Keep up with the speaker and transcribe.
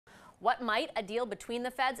What might a deal between the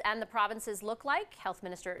feds and the provinces look like? Health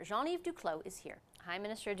Minister Jean-Yves Duclos is here. Hi,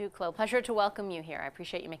 Minister Duclos. Pleasure to welcome you here. I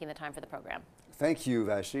appreciate you making the time for the program. Thank you,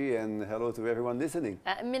 Vashi, and hello to everyone listening.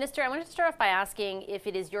 Minister, I wanted to start off by asking if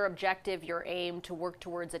it is your objective, your aim, to work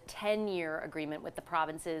towards a 10-year agreement with the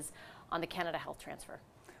provinces on the Canada Health transfer.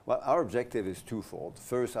 Well, our objective is twofold.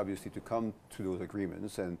 First, obviously, to come to those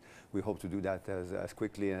agreements, and we hope to do that as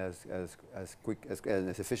quickly and as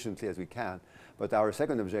efficiently as we can. But our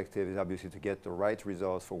second objective is obviously to get the right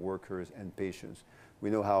results for workers and patients. We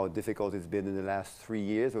know how difficult it's been in the last 3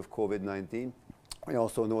 years with COVID-19. We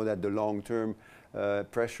also know that the long-term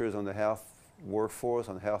pressures on the health workforce,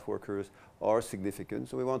 on health workers, are significant.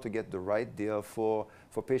 So we want to get the right deal for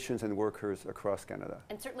patients and workers across Canada.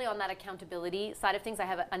 And certainly on that accountability side of things, I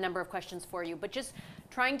have a number of questions for you, but just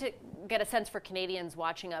trying to get a sense for Canadians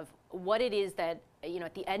watching of what it is that,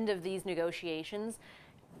 at the end of these negotiations,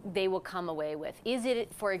 they will come away with. Is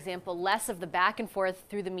it, for example, less of the back and forth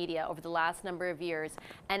through the media over the last number of years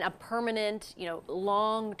and a permanent,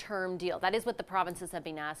 long-term deal? That is what the provinces have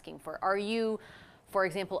been asking for. Are you, for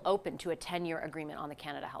example, open to a 10-year agreement on the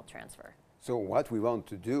Canada Health transfer? So what we want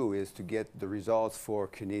to do is to get the results for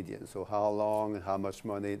Canadians. So how long and how much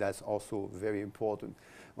money, that's also very important.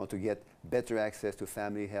 We want to get better access to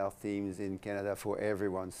family health teams in Canada for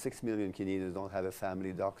everyone. 6 million Canadians don't have a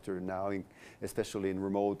family doctor now, especially in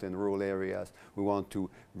remote and rural areas. We want to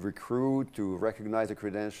recruit, to recognize the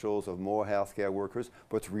credentials of more healthcare workers,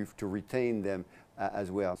 but to retain them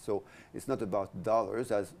as well. So it's not about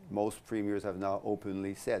dollars, as most premiers have now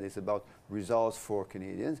openly said. It's about results for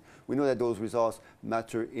Canadians. We know that those results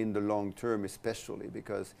matter in the long term, especially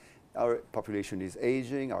because our population is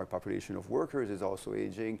aging, our population of workers is also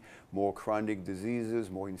aging, more chronic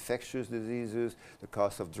diseases, more infectious diseases, the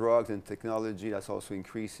cost of drugs and technology, that's also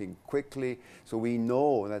increasing quickly. So we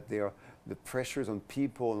know that the pressures on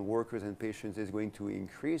people and workers and patients is going to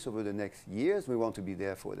increase over the next years. We want to be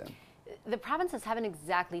there for them. The provinces haven't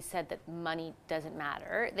exactly said that money doesn't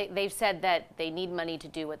matter. They've said that they need money to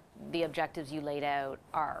do what the objectives you laid out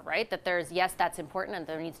are, right? That yes, that's important, and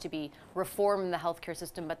there needs to be reform in the healthcare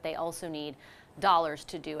system, but they also need dollars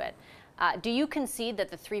to do it. Do you concede that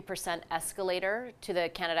the 3% escalator to the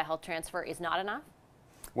Canada Health transfer is not enough?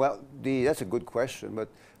 Well, that's a good question, but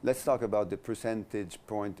let's talk about the percentage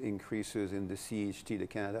point increases in the CHT, the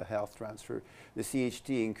Canada Health Transfer. The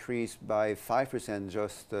CHT increased by 5%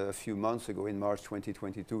 just a few months ago in March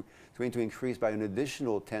 2022. It's going to increase by an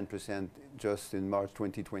additional 10% just in March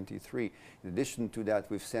 2023. In addition to that,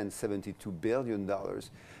 we've sent $72 billion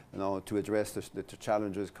to address the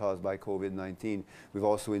challenges caused by COVID-19. We've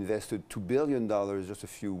also invested $2 billion just a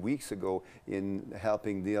few weeks ago in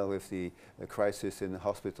helping deal with the crisis in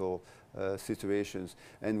hospital situations.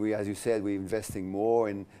 And we, as you said, we're investing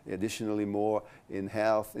additionally more in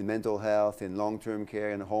health, in mental health, in long-term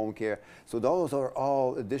care, and home care. So those are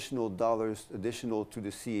all additional dollars, additional to the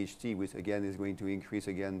CHT, which again is going to increase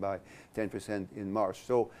again by 10% in March.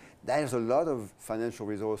 So there's a lot of financial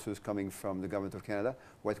resources coming from the Government of Canada.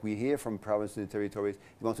 What we hear from provinces and territories,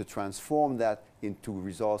 we want to transform that into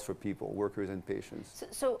results for people, workers and patients.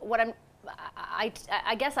 So what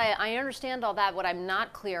I guess I understand all that. What I'm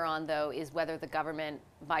not clear on, though, is whether the government,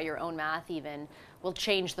 by your own math even, will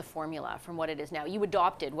change the formula from what it is now. You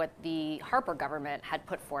adopted what the Harper government had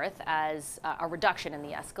put forth as a reduction in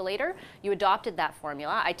the escalator. You adopted that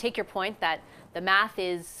formula. I take your point that the math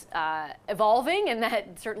is evolving, and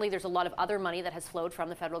that certainly there's a lot of other money that has flowed from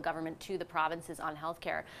the federal government to the provinces on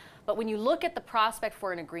healthcare. But when you look at the prospect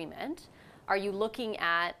for an agreement, are you looking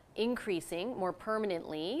at increasing more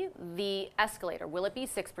permanently the escalator? Will it be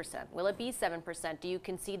 6%? Will it be 7%? Do you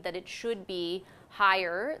concede that it should be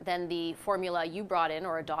higher than the formula you brought in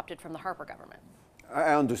or adopted from the Harper government?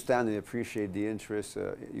 I understand and appreciate the interest,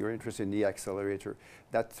 your interest in the accelerator.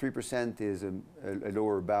 That 3% is a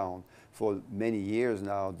lower bound. For many years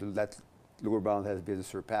now, that lower bound has been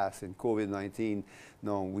surpassed. In COVID-19,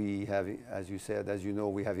 we have, as you know,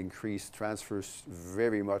 we have increased transfers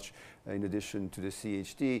very much in addition to the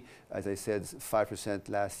CHT. As I said, 5%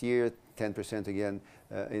 last year, 10% again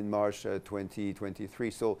in March 2023.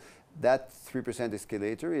 So that 3%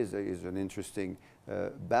 escalator is an interesting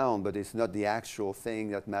bound, but it's not the actual thing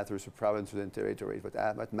that matters for provinces and territories.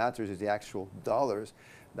 But what matters is the actual dollars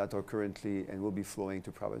that are currently and will be flowing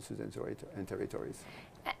to provinces and territories.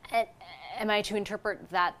 Am I to interpret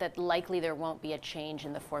that likely there won't be a change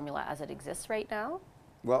in the formula as it exists right now?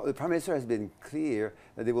 Well, the Prime Minister has been clear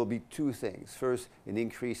that there will be two things. First, an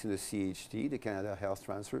increase in the CHT, the Canada Health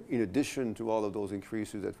Transfer, in addition to all of those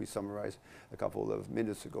increases that we summarized a couple of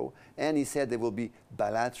minutes ago. And he said there will be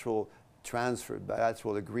bilateral transferred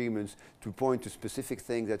bilateral agreements to point to specific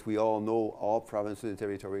things that we all know all provinces and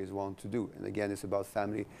territories want to do. And again, it's about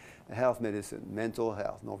family health medicine, mental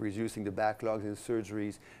health, reducing the backlogs in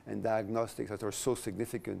surgeries and diagnostics that are so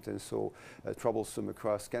significant and so troublesome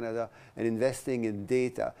across Canada, and investing in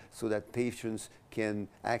data so that patients can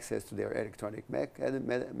access to their electronic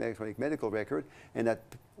medical record, and that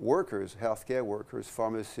workers, healthcare workers,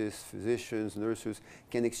 pharmacists, physicians, nurses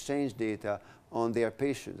can exchange data on their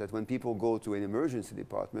patients, that when people go to an emergency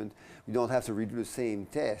department, we don't have to redo the same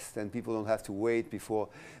test, and people don't have to wait before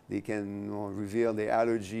they can reveal their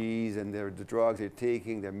allergies and the drugs they're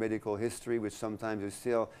taking, their medical history, which sometimes is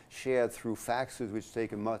still shared through faxes, which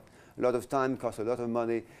take a lot of time, cost a lot of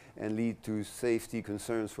money, and lead to safety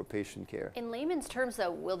concerns for patient care. In layman's terms,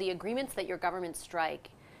 though, will the agreements that your government strike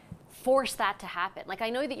force that to happen? Like, I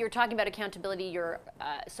know that you're talking about accountability, you're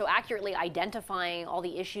so accurately identifying all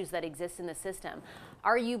the issues that exist in the system.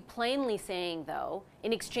 Are you plainly saying, though,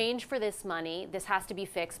 in exchange for this money, this has to be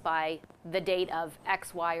fixed by the date of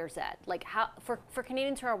X, Y, or Z? Like, how, for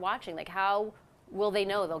Canadians who are watching, like, how will they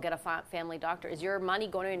know they'll get a family doctor? Is your money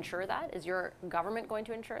going to ensure that? Is your government going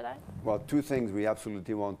to ensure that? Well, two things we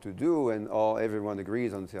absolutely want to do, and everyone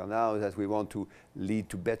agrees until now, is that we want to lead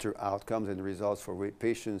to better outcomes and results for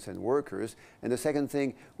patients and workers. And the second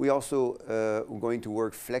thing, we also are going to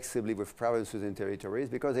work flexibly with provinces and territories,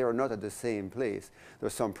 because they are not at the same place. There are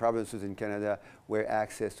some provinces in Canada where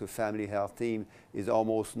access to a family health team is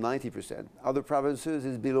almost 90%. Other provinces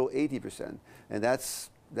is below 80%. And that's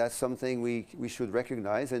something we should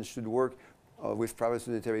recognize and should work with provinces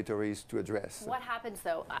and territories to address. What happens,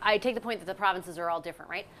 though? I take the point that the provinces are all different,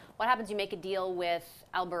 right? What happens? You make a deal with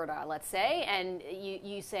Alberta, let's say, and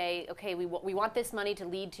you say, okay, we want this money to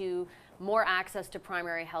lead to more access to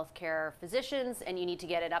primary health care physicians, and you need to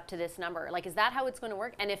get it up to this number. Like, is that how it's going to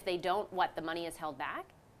work? And if they don't, what, the money is held back?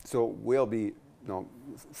 So we'll be,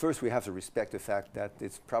 first we have to respect the fact that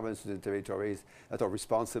it's provinces and territories that are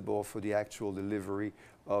responsible for the actual delivery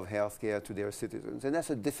of healthcare to their citizens. And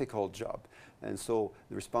that's a difficult job. And so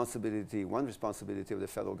the one responsibility of the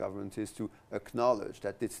federal government is to acknowledge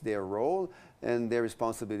that it's their role and their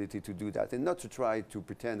responsibility to do that, and not to try to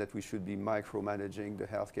pretend that we should be micromanaging the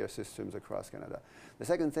healthcare systems across Canada. The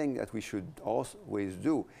second thing that we should always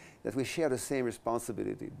do, that we share the same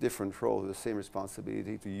responsibility, different roles, the same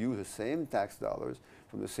responsibility to use the same tax dollars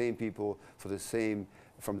from the same people from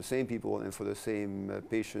the same people and for the same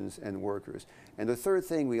patients and workers. And the third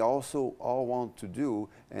thing we also all want to do,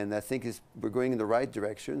 and I think we're going in the right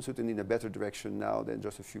direction, certainly in a better direction now than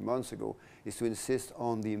just a few months ago, is to insist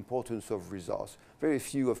on the importance of results. Very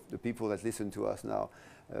few of the people that listen to us now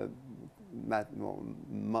are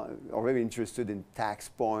very interested in tax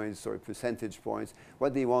points or percentage points.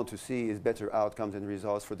 What they want to see is better outcomes and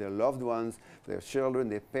results for their loved ones, for their children,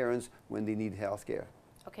 their parents, when they need health care.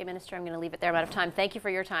 Okay, Minister, I'm going to leave it there. I'm out of time. Thank you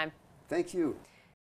for your time. Thank you.